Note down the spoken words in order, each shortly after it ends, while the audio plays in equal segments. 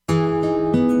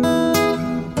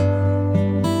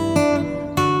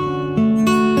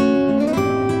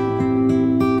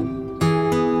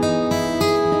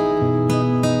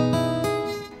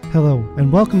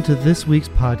and welcome to this week's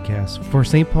podcast for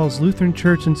St. Paul's Lutheran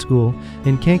Church and School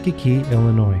in Kankakee,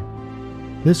 Illinois.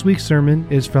 This week's sermon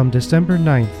is from December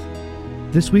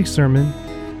 9th. This week's sermon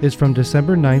is from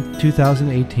December 9th,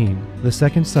 2018, the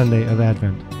second Sunday of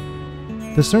Advent.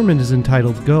 The sermon is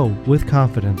entitled Go with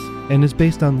Confidence and is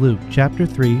based on Luke chapter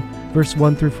 3, verse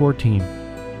 1 through 14.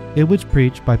 It was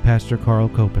preached by Pastor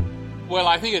Koeppen. Well,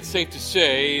 I think it's safe to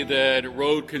say that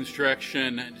road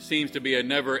construction seems to be a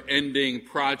never-ending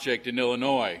project in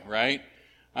Illinois, right?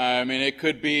 I mean, it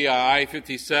could be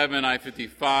I-57,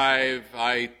 I-55,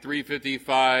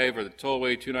 I-355, or the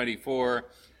tollway 294,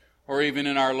 or even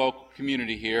in our local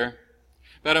community here.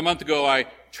 About a month ago, I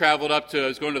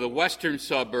was going to the western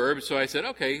suburbs, so I said,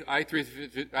 okay,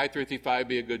 I-355 would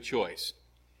be a good choice.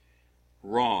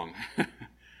 Wrong.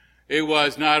 It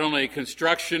was not only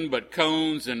construction, but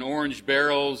cones and orange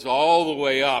barrels all the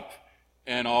way up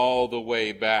and all the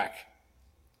way back.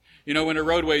 You know, when a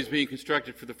roadway is being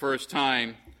constructed for the first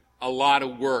time, a lot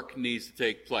of work needs to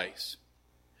take place.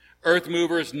 Earth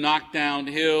movers knock down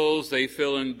hills, they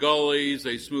fill in gullies,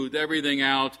 they smooth everything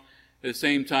out. At the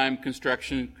same time,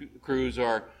 construction crews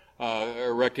are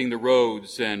erecting the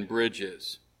roads and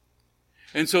bridges.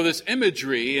 And so this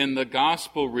imagery in the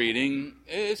gospel reading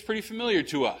is pretty familiar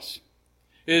to us.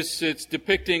 It's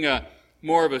depicting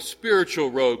more of a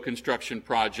spiritual road construction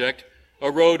project,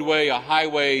 a roadway, a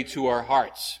highway to our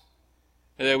hearts,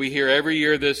 that we hear every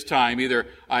year this time, either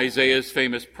Isaiah's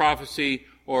famous prophecy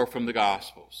or from the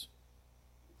Gospels.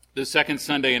 The second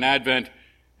Sunday in Advent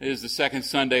is the second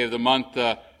Sunday of the month,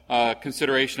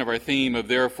 consideration of our theme of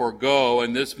Therefore Go,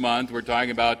 and this month we're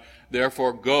talking about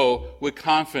Therefore Go with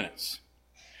Confidence.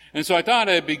 And so I thought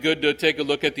it'd be good to take a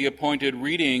look at the appointed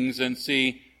readings and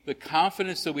see the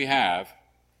confidence that we have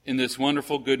in this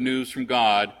wonderful good news from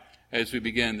God as we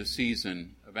begin the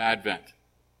season of Advent.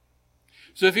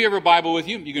 So if you have a Bible with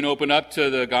you, you can open up to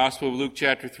the Gospel of Luke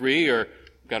chapter 3, or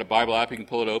got a Bible app, you can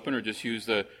pull it open, or just use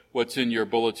what's in your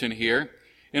bulletin here.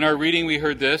 In our reading we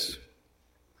heard this: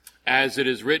 as it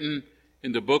is written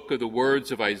in the book of the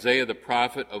words of Isaiah the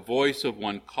prophet, a voice of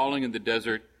one calling in the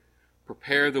desert,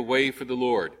 prepare the way for the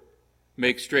Lord.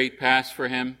 Make straight paths for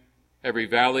him. Every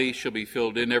valley shall be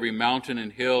filled in, every mountain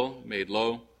and hill made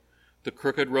low. The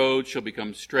crooked road shall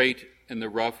become straight, and the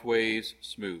rough ways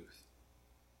smooth.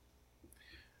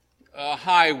 A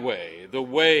highway, the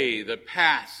way, the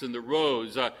paths, and the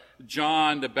roads.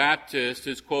 John the Baptist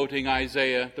is quoting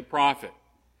Isaiah the prophet.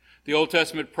 The Old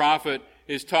Testament prophet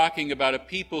is talking about a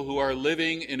people who are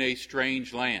living in a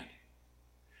strange land.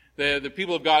 The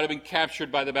people of God have been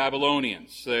captured by the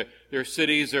Babylonians. Their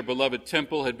cities, their beloved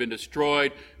temple had been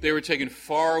destroyed. They were taken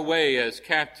far away as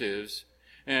captives.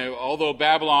 And although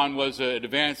Babylon was an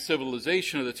advanced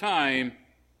civilization of the time,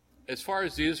 as far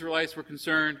as the Israelites were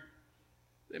concerned,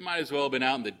 they might as well have been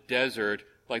out in the desert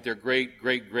like their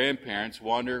great-great-grandparents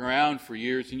wandering around for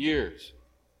years and years.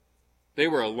 They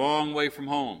were a long way from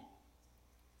home,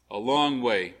 a long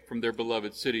way from their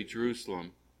beloved city,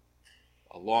 Jerusalem,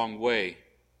 a long way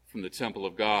from the temple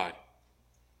of God.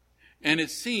 And it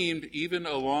seemed even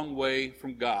a long way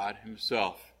from God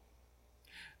himself.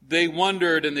 They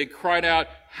wondered and they cried out,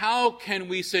 how can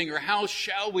we sing, or how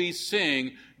shall we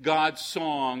sing God's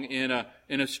song in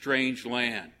a strange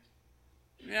land?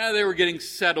 Yeah, they were getting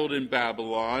settled in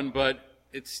Babylon, but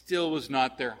it still was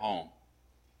not their home.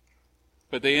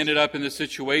 But they ended up in this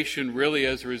situation really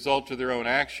as a result of their own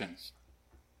actions.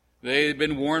 They had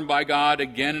been warned by God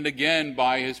again and again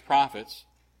by his prophets.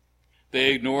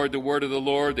 They ignored the word of the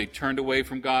Lord. They turned away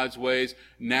from God's ways.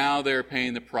 Now they're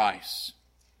paying the price,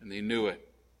 and they knew it.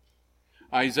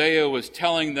 Isaiah was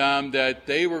telling them that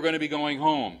they were going to be going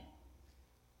home,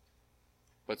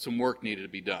 but some work needed to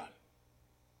be done.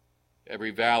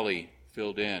 Every valley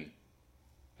filled in,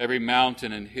 every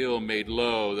mountain and hill made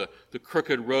low, the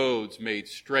crooked roads made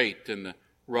straight, and the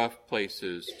rough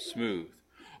places smooth.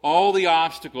 All the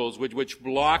obstacles which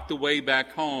block the way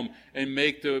back home and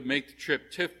make the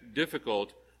trip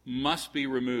difficult must be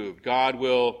removed. God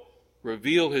will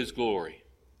reveal his glory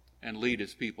and lead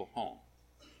his people home.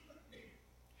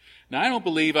 Now, I don't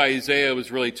believe Isaiah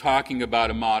was really talking about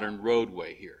a modern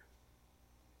roadway here.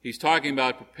 He's talking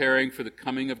about preparing for the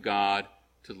coming of God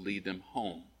to lead them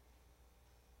home.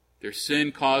 Their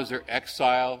sin caused their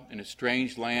exile in a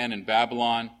strange land in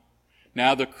Babylon.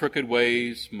 Now the crooked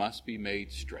ways must be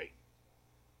made straight.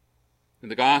 In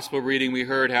the gospel reading, we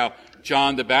heard how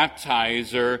John the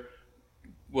Baptizer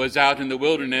was out in the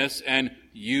wilderness and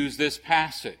used this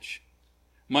passage.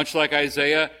 Much like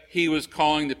Isaiah, he was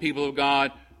calling the people of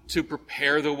God to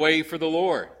prepare the way for the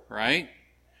Lord, right?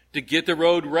 To get the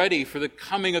road ready for the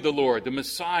coming of the Lord, the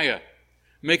Messiah.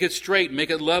 Make it straight, make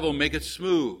it level, make it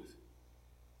smooth.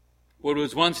 What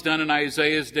was once done in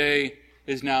Isaiah's day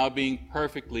is now being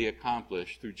perfectly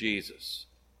accomplished through Jesus.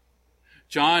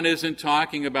 John isn't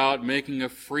talking about making a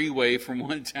freeway from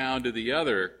one town to the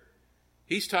other.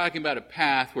 He's talking about a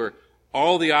path where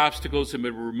all the obstacles have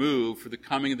been removed for the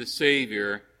coming of the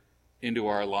Savior into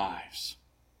our lives.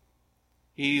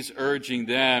 He's urging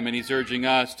them and he's urging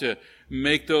us to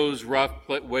make those rough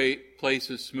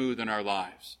places smooth in our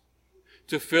lives,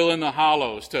 to fill in the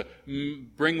hollows, to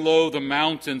bring low the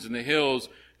mountains and the hills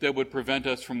that would prevent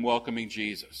us from welcoming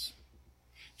Jesus.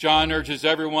 John urges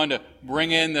everyone to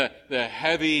bring in the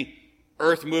heavy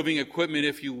earth-moving equipment,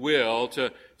 if you will,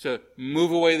 to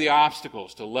move away the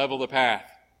obstacles, to level the path.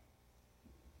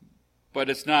 But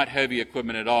it's not heavy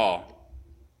equipment at all,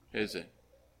 is it?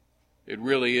 It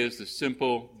really is the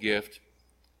simple gift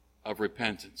of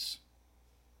repentance.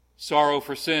 Sorrow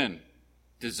for sin,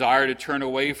 desire to turn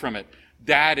away from it.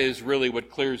 That is really what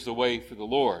clears the way for the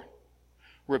Lord.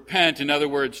 Repent, in other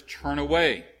words, turn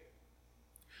away.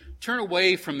 Turn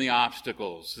away from the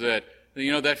obstacles that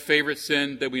favorite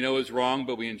sin that we know is wrong,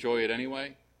 but we enjoy it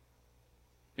anyway.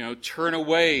 Turn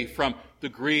away from the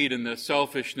greed and the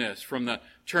selfishness,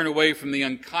 turn away from the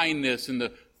unkindness and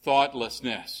the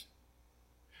thoughtlessness.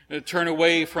 Turn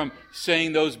away from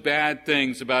saying those bad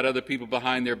things about other people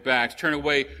behind their backs. Turn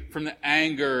away from the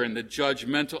anger and the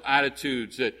judgmental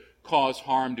attitudes that cause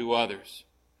harm to others.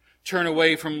 Turn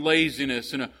away from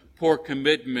laziness and a poor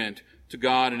commitment to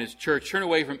God and His church. Turn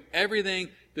away from everything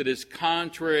that is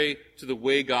contrary to the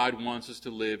way God wants us to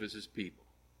live as His people.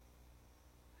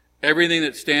 Everything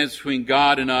that stands between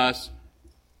God and us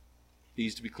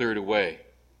needs to be cleared away.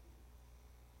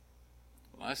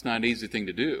 Well, that's not an easy thing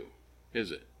to do,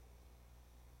 is it?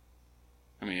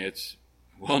 It's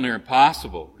well near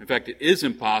impossible. In fact, it is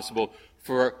impossible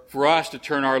for us to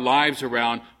turn our lives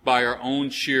around by our own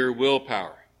sheer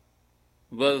willpower.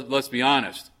 Let's be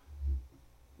honest.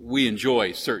 We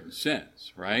enjoy certain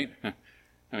sins, right?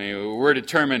 We're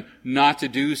determined not to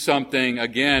do something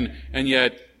again, and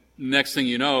yet, next thing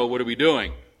you know, what are we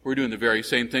doing? We're doing the very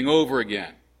same thing over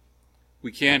again.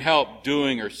 We can't help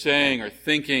doing or saying or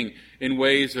thinking in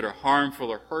ways that are harmful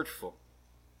or hurtful.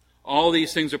 All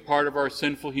these things are part of our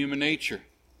sinful human nature.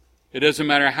 It doesn't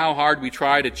matter how hard we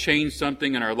try to change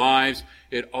something in our lives,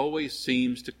 it always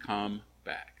seems to come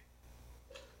back.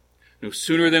 No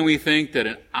sooner than we think that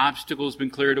an obstacle has been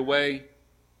cleared away,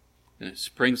 then it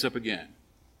springs up again.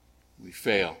 We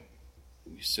fail.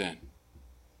 We sin.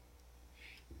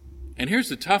 And here's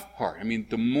the tough part.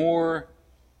 The more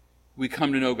we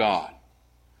come to know God,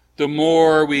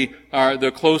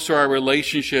 the closer our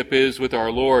relationship is with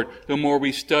our Lord, the more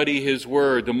we study His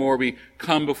Word, the more we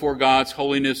come before God's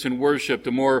holiness and worship, the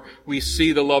more we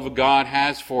see the love God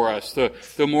has for us,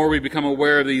 the more we become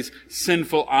aware of these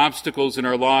sinful obstacles in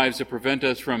our lives that prevent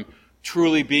us from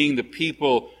truly being the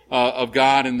people of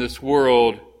God in this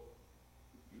world,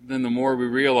 then the more we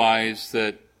realize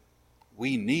that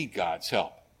we need God's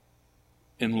help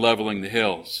in leveling the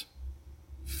hills,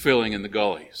 filling in the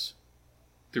gullies,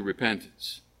 through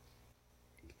repentance.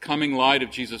 The coming light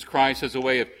of Jesus Christ has a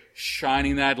way of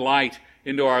shining that light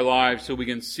into our lives so we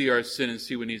can see our sin and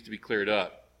see what needs to be cleared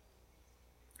up.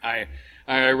 I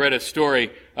read a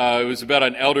story. It was about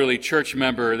an elderly church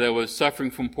member that was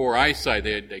suffering from poor eyesight.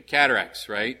 They had cataracts,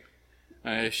 right?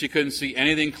 She couldn't see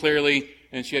anything clearly,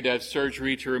 and she had to have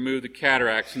surgery to remove the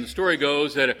cataracts. And the story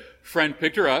goes that a friend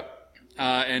picked her up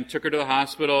and took her to the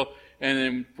hospital and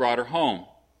then brought her home.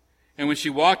 And when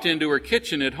she walked into her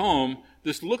kitchen at home,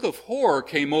 this look of horror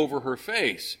came over her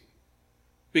face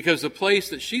because the place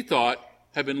that she thought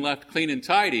had been left clean and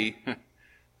tidy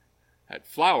had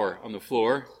flour on the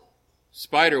floor,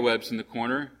 spider webs in the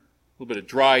corner, a little bit of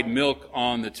dried milk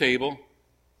on the table,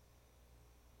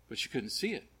 but she couldn't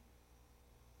see it.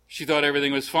 She thought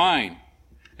everything was fine.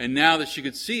 And now that she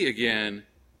could see again,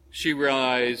 she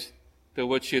realized that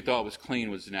what she had thought was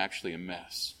clean was actually a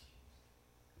mess.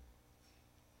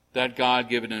 That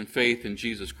God-given faith in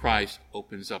Jesus Christ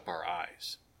opens up our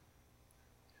eyes.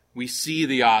 We see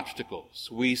the obstacles.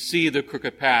 We see the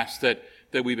crooked paths that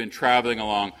we've been traveling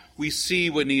along. We see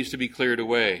what needs to be cleared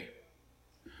away.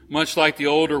 Much like the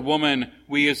older woman,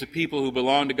 we as a people who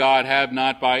belong to God have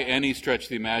not by any stretch of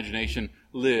the imagination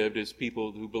lived as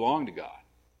people who belong to God.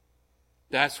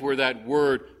 That's where that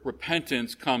word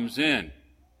repentance comes in.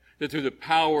 That through the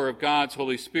power of God's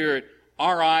Holy Spirit,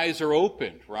 our eyes are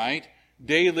opened, right?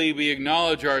 Daily we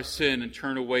acknowledge our sin and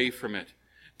turn away from it.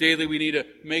 Daily we need to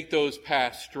make those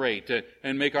paths straight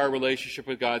and make our relationship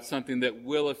with God something that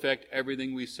will affect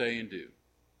everything we say and do.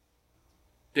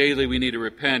 Daily we need to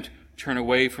repent, turn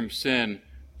away from sin,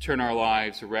 turn our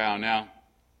lives around. Now,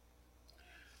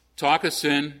 talk of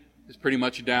sin is pretty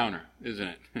much a downer, isn't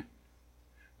it?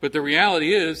 But the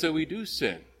reality is that we do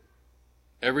sin.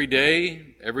 Every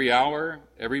day, every hour,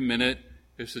 every minute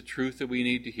is the truth that we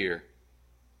need to hear.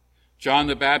 John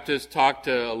the Baptist talked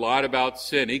a lot about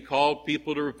sin. He called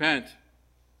people to repent,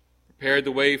 prepared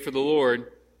the way for the Lord,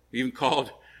 he even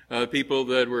called people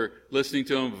that were listening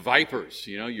to him vipers,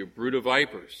 you brood of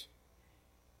vipers.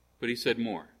 But he said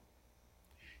more.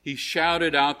 He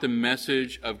shouted out the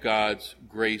message of God's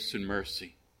grace and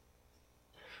mercy.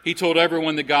 He told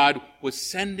everyone that God was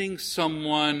sending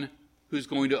someone who's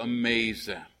going to amaze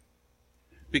them,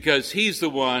 because he's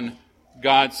the one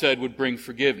God said would bring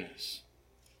forgiveness.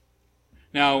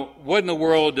 Now, what in the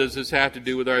world does this have to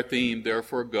do with our theme,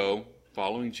 Therefore Go,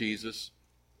 following Jesus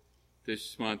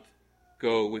this month,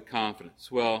 go with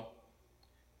confidence? Well,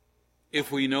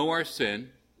 if we know our sin,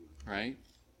 right?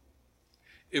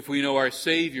 If we know our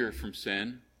Savior from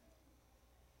sin,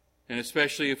 and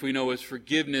especially if we know his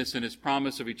forgiveness and his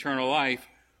promise of eternal life,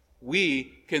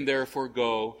 we can therefore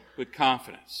go with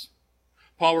confidence.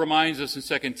 Paul reminds us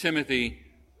in 2 Timothy,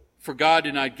 for God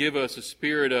did not give us a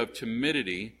spirit of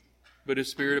timidity, but a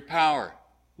spirit of power,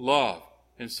 love,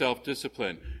 and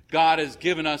self-discipline. God has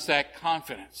given us that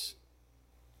confidence.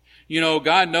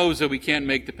 God knows that we can't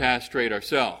make the path straight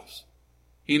ourselves.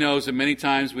 He knows that many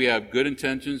times we have good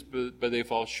intentions, but they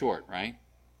fall short, right?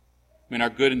 Our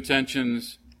good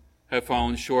intentions have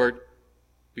fallen short.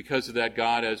 Because of that,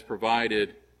 God has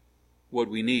provided what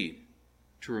we need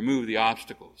to remove the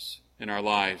obstacles in our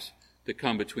lives that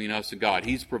come between us and God.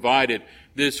 He's provided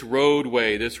this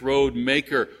roadway, this road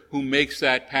maker who makes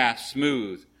that path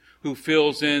smooth, who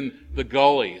fills in the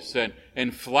gullies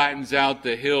and flattens out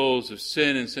the hills of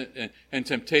sin and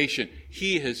temptation.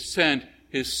 He has sent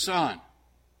his Son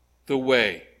the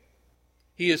way.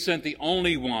 He has sent the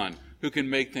only one who can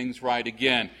make things right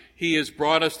again. He has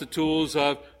brought us the tools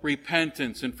of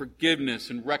repentance and forgiveness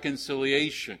and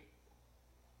reconciliation.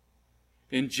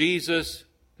 In Jesus,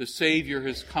 the Savior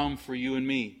has come for you and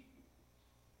me.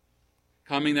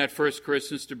 Coming that first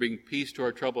Christmas to bring peace to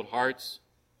our troubled hearts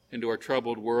and to our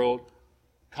troubled world.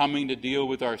 Coming to deal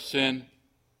with our sin.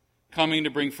 Coming to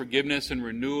bring forgiveness and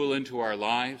renewal into our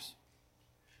lives.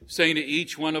 Saying to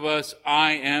each one of us,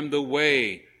 I am the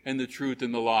way and the truth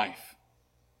and the life.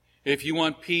 If you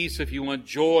want peace, if you want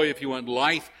joy, if you want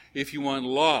life, if you want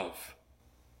love,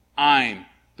 I'm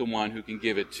the one who can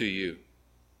give it to you.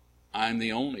 I'm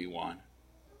the only one.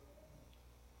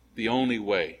 The only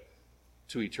way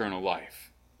to eternal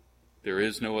life. There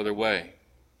is no other way.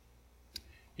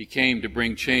 He came to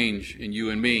bring change in you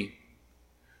and me,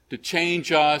 to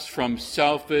change us from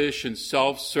selfish and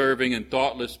self-serving and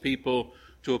thoughtless people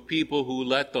to a people who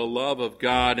let the love of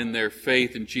God and their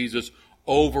faith in Jesus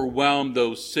overwhelm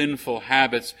those sinful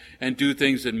habits and do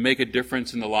things that make a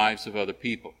difference in the lives of other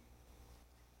people.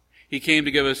 He came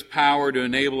to give us power to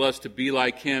enable us to be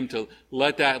like him, to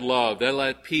let that love,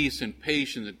 that peace and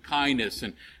patience and kindness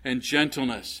and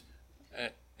gentleness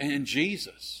and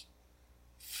Jesus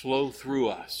flow through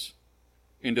us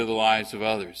into the lives of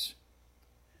others.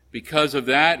 Because of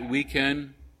that, we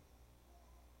can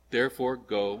therefore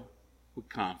go with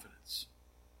confidence.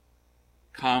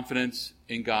 Confidence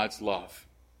in God's love.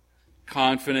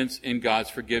 Confidence in God's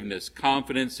forgiveness.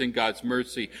 Confidence in God's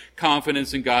mercy.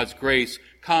 Confidence in God's grace.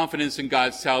 Confidence in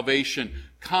God's salvation.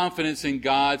 Confidence in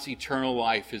God's eternal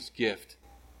life, his gift.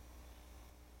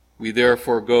 We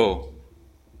therefore go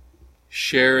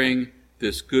sharing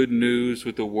this good news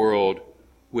with the world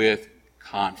with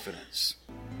confidence.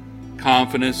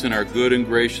 Confidence in our good and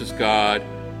gracious God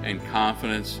and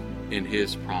confidence in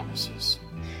his promises.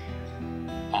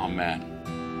 Amen.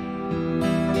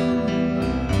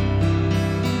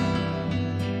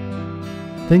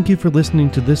 Thank you for listening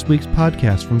to this week's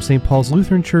podcast from St. Paul's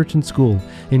Lutheran Church and School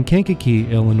in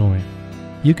Kankakee, Illinois.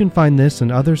 You can find this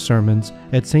and other sermons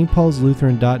at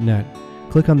stpaulslutheran.net.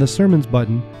 Click on the Sermons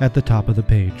button at the top of the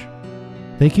page.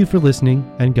 Thank you for listening,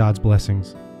 and God's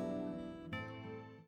blessings.